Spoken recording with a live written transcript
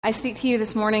I speak to you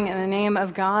this morning in the name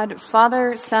of God,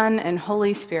 Father, Son, and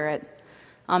Holy Spirit.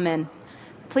 Amen.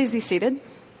 Please be seated.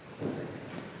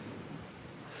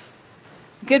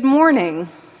 Good morning.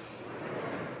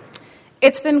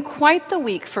 It's been quite the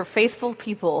week for faithful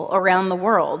people around the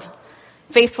world.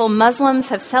 Faithful Muslims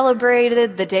have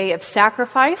celebrated the day of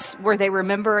sacrifice, where they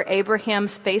remember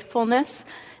Abraham's faithfulness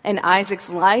and Isaac's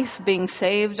life being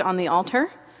saved on the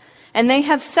altar. And they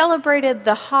have celebrated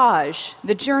the Hajj,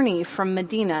 the journey from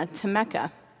Medina to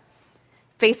Mecca.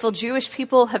 Faithful Jewish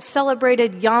people have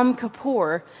celebrated Yom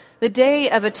Kippur, the Day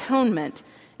of Atonement,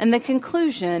 and the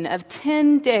conclusion of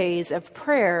 10 days of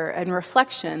prayer and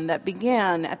reflection that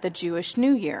began at the Jewish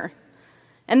New Year.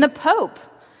 And the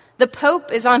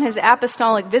Pope is on his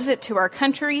apostolic visit to our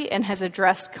country and has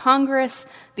addressed Congress,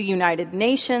 the United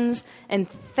Nations, and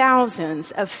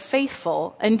thousands of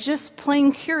faithful and just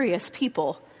plain curious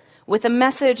people with a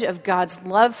message of God's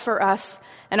love for us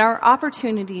and our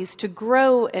opportunities to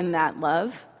grow in that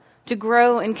love, to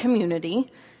grow in community,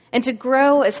 and to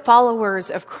grow as followers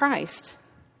of Christ.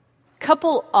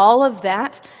 Couple all of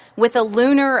that with a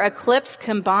lunar eclipse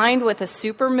combined with a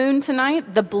supermoon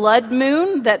tonight, the blood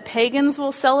moon that pagans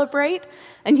will celebrate,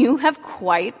 and you have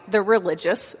quite the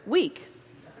religious week.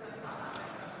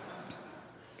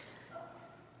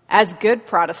 As good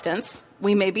Protestants,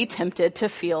 we may be tempted to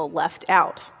feel left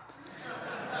out.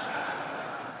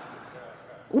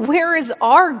 Where is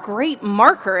our great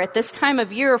marker at this time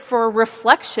of year for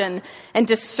reflection and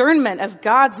discernment of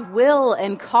God's will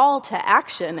and call to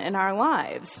action in our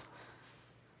lives?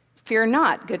 Fear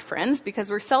not, good friends, because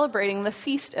we're celebrating the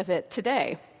feast of it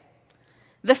today.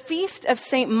 The feast of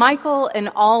St. Michael and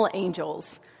all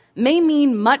angels may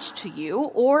mean much to you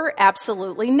or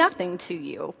absolutely nothing to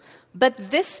you,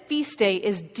 but this feast day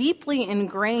is deeply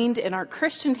ingrained in our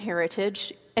Christian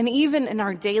heritage and even in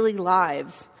our daily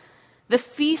lives. The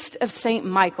Feast of St.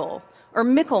 Michael, or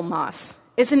Michaelmas,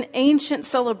 is an ancient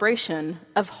celebration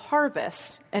of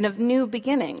harvest and of new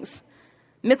beginnings.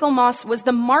 Michaelmas was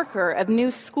the marker of new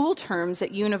school terms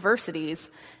at universities,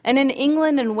 and in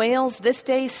England and Wales, this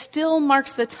day still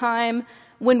marks the time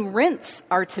when rents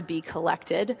are to be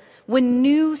collected, when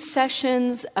new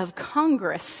sessions of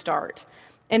Congress start.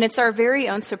 And it's our very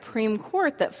own Supreme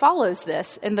Court that follows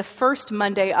this in the first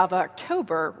Monday of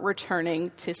October,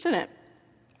 returning to Senate.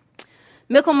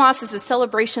 Michaelmas is a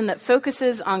celebration that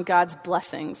focuses on God's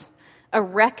blessings, a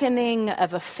reckoning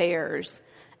of affairs,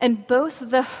 and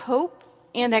both the hope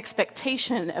and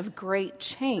expectation of great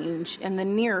change in the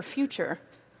near future.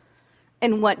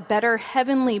 And what better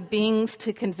heavenly beings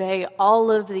to convey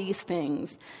all of these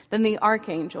things than the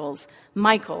archangels,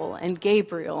 Michael and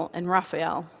Gabriel and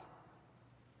Raphael?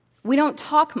 We don't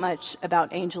talk much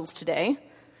about angels today,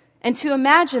 and to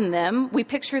imagine them, we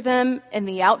picture them in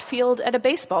the outfield at a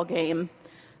baseball game,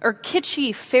 or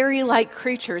kitschy fairy-like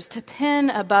creatures to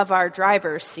pin above our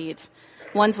driver's seat,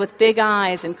 ones with big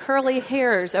eyes and curly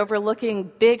hairs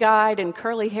overlooking big-eyed and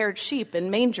curly-haired sheep in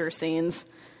manger scenes.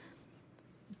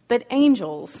 But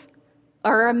angels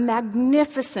are a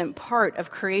magnificent part of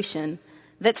creation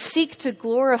that seek to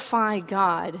glorify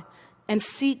God and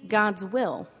seek God's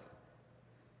will.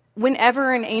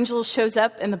 Whenever an angel shows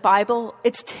up in the Bible,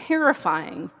 it's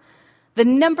terrifying. The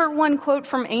number one quote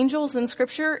from angels in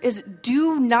Scripture is,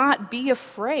 "Do not be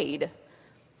afraid."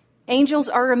 Angels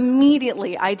are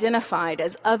immediately identified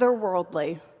as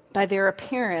otherworldly by their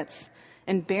appearance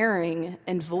and bearing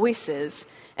and voices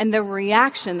and the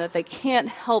reaction that they can't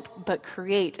help but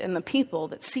create in the people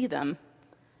that see them.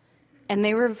 And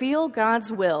they reveal God's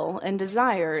will and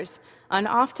desires on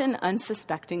often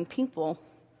unsuspecting people.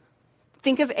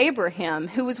 Think of Abraham,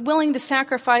 who was willing to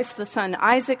sacrifice the son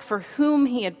Isaac for whom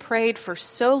he had prayed for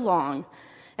so long,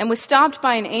 and was stopped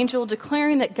by an angel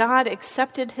declaring that God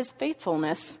accepted his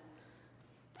faithfulness.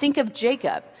 Think of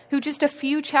Jacob, who just a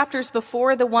few chapters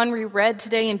before the one we read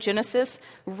today in Genesis,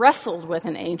 wrestled with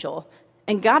an angel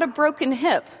and got a broken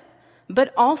hip,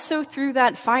 but also through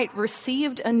that fight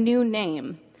received a new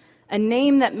name, a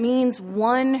name that means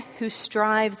one who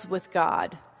strives with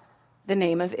God, the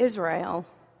name of Israel.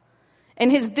 And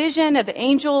his vision of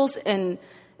angels and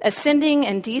ascending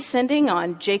and descending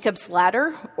on Jacob's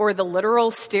ladder, or the literal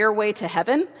stairway to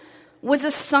heaven, was a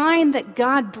sign that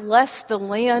God blessed the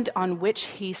land on which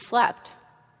he slept,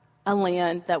 a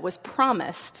land that was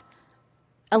promised,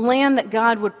 a land that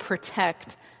God would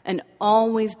protect and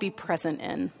always be present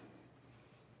in.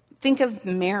 Think of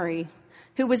Mary,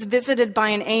 who was visited by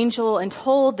an angel and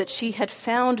told that she had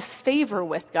found favor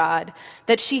with God,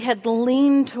 that she had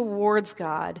leaned towards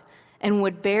God, and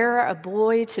would bear a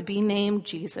boy to be named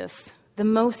Jesus, the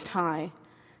Most High,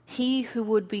 he who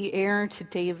would be heir to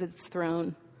David's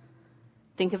throne.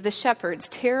 Think of the shepherds,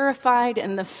 terrified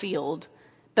in the field,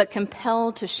 but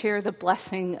compelled to share the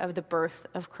blessing of the birth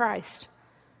of Christ.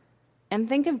 And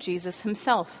think of Jesus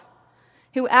himself,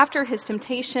 who after his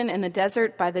temptation in the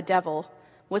desert by the devil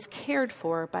was cared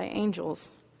for by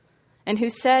angels, and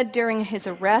who said during his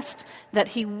arrest that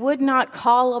he would not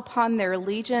call upon their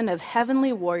legion of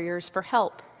heavenly warriors for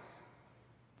help.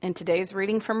 In today's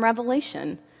reading from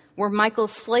Revelation, where Michael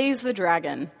slays the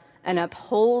dragon and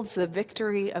upholds the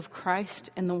victory of Christ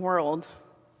in the world.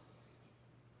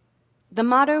 The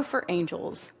motto for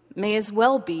angels may as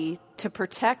well be to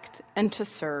protect and to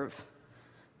serve.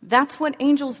 That's what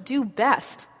angels do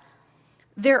best.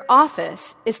 Their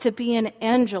office is to be an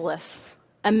angelus,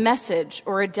 a message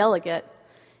or a delegate,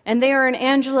 and they are an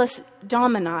angelus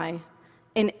domini,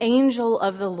 an angel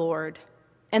of the Lord,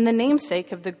 and the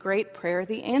namesake of the great prayer,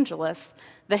 the Angelus,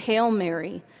 the Hail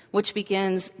Mary, which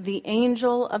begins, "The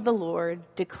angel of the Lord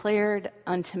declared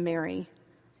unto Mary."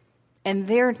 And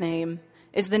their name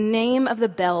is the name of the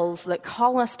bells that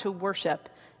call us to worship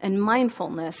and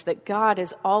mindfulness that God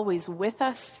is always with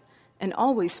us and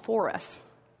always for us.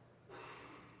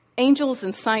 Angels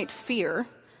incite fear,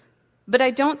 but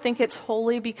I don't think it's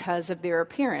wholly because of their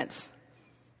appearance.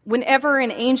 Whenever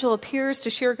an angel appears to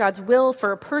share God's will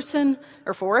for a person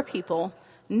or for a people,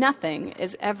 nothing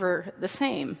is ever the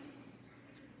same.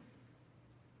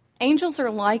 Angels are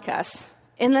like us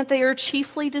in that they are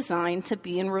chiefly designed to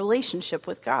be in relationship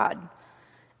with God,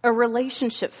 a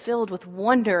relationship filled with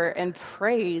wonder and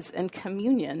praise and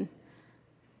communion.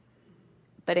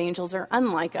 But angels are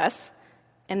unlike us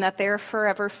in that they are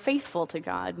forever faithful to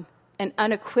God and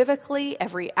unequivocally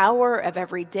every hour of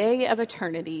every day of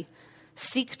eternity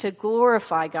seek to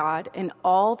glorify God in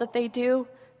all that they do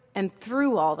and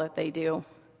through all that they do.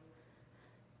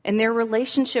 In their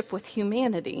relationship with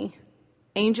humanity,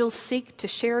 angels seek to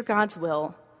share God's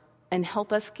will and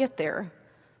help us get there,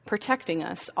 protecting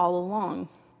us all along.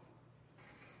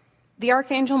 The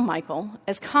Archangel Michael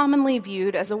is commonly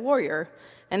viewed as a warrior,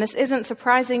 and this isn't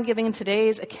surprising given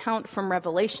today's account from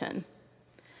Revelation.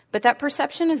 But that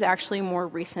perception is actually more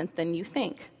recent than you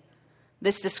think.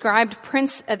 This described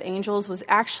prince of angels was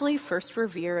actually first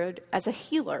revered as a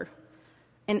healer,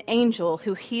 an angel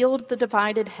who healed the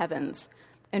divided heavens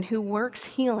and who works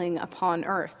healing upon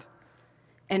earth.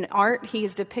 In art, he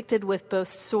is depicted with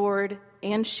both sword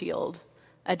and shield,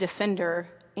 a defender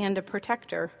and a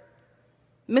protector.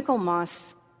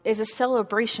 Michaelmas is a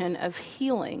celebration of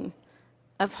healing,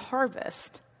 of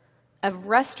harvest, of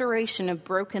restoration of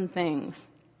broken things,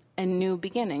 and new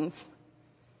beginnings.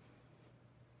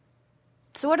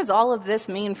 So what does all of this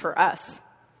mean for us?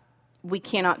 We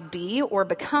cannot be or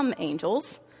become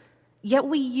angels, yet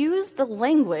we use the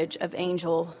language of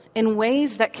angel in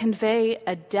ways that convey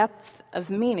a depth of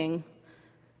meaning,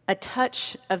 a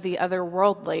touch of the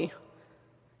otherworldly,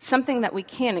 something that we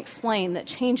can't explain that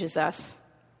changes us.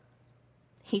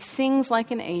 He sings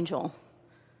like an angel,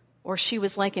 or she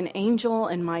was like an angel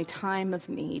in my time of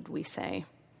need, we say.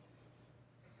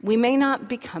 We may not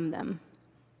become them,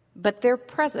 but their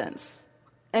presence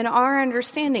and our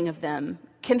understanding of them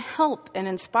can help and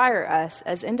inspire us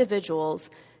as individuals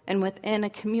and within a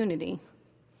community.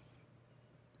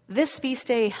 This feast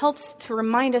day helps to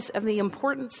remind us of the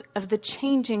importance of the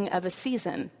changing of a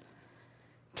season.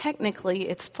 Technically,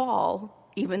 it's fall,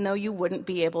 even though you wouldn't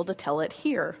be able to tell it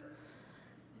here.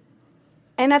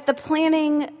 And at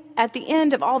the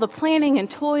end of all the planning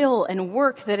and toil and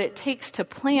work that it takes to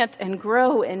plant and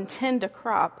grow and tend a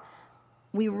crop,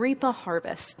 we reap a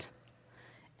harvest.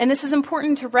 And this is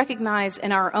important to recognize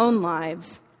in our own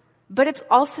lives, but it's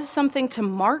also something to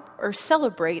mark or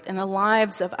celebrate in the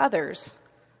lives of others.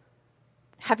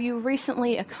 Have you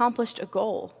recently accomplished a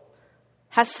goal?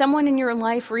 Has someone in your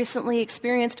life recently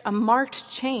experienced a marked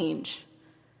change?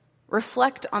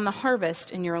 Reflect on the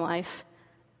harvest in your life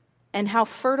and how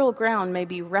fertile ground may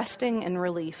be resting in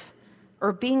relief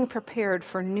or being prepared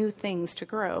for new things to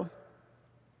grow.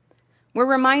 We're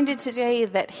reminded today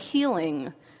that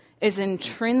healing is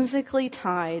intrinsically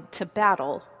tied to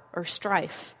battle or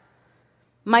strife.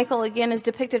 Michael, again, is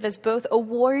depicted as both a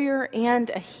warrior and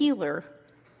a healer.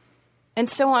 And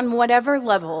so on whatever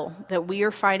level that we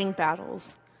are fighting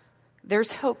battles,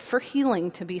 there's hope for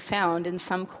healing to be found in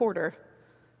some quarter,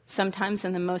 sometimes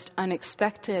in the most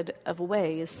unexpected of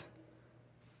ways.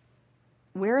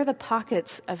 Where are the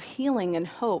pockets of healing and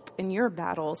hope in your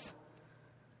battles?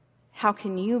 How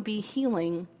can you be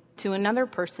healing to another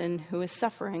person who is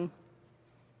suffering?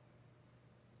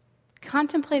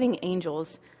 Contemplating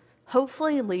angels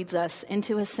hopefully leads us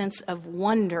into a sense of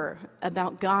wonder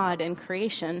about God and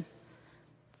creation.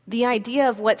 The idea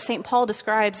of what St. Paul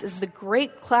describes as the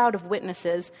great cloud of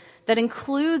witnesses that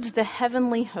includes the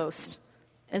heavenly host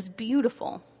is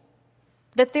beautiful.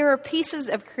 That there are pieces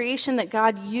of creation that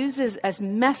God uses as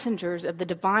messengers of the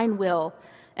divine will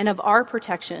and of our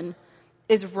protection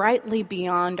is rightly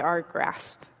beyond our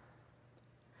grasp.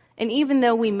 And even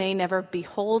though we may never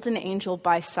behold an angel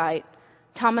by sight,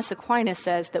 Thomas Aquinas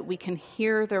says that we can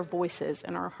hear their voices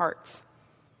in our hearts.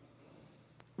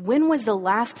 When was the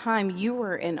last time you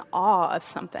were in awe of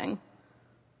something?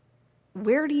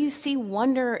 Where do you see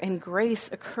wonder and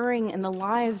grace occurring in the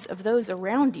lives of those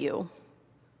around you?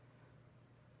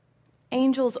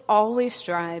 Angels always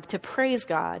strive to praise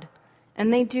God,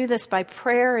 and they do this by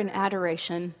prayer and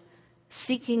adoration,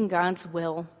 seeking God's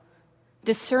will,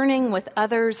 discerning with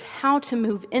others how to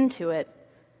move into it,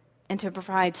 and to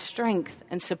provide strength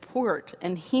and support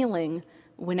and healing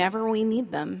whenever we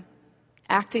need them,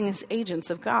 acting as agents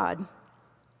of God.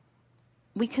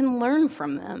 We can learn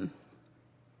from them.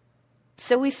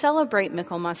 So we celebrate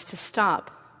Michaelmas to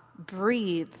stop,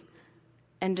 breathe,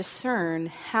 and discern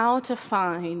how to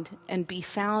find and be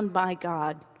found by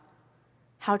God,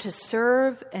 how to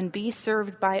serve and be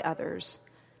served by others,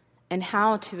 and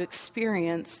how to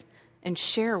experience and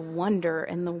share wonder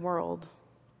in the world.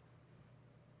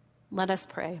 Let us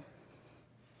pray.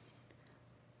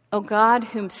 O God,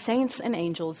 whom saints and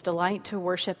angels delight to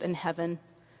worship in heaven,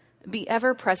 be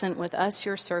ever present with us,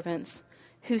 your servants,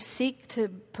 who seek to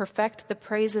perfect the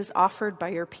praises offered by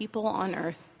your people on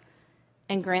earth,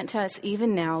 and grant us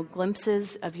even now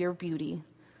glimpses of your beauty,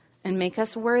 and make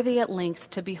us worthy at length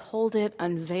to behold it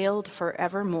unveiled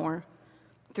forevermore.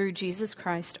 Through Jesus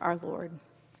Christ our Lord.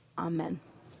 Amen.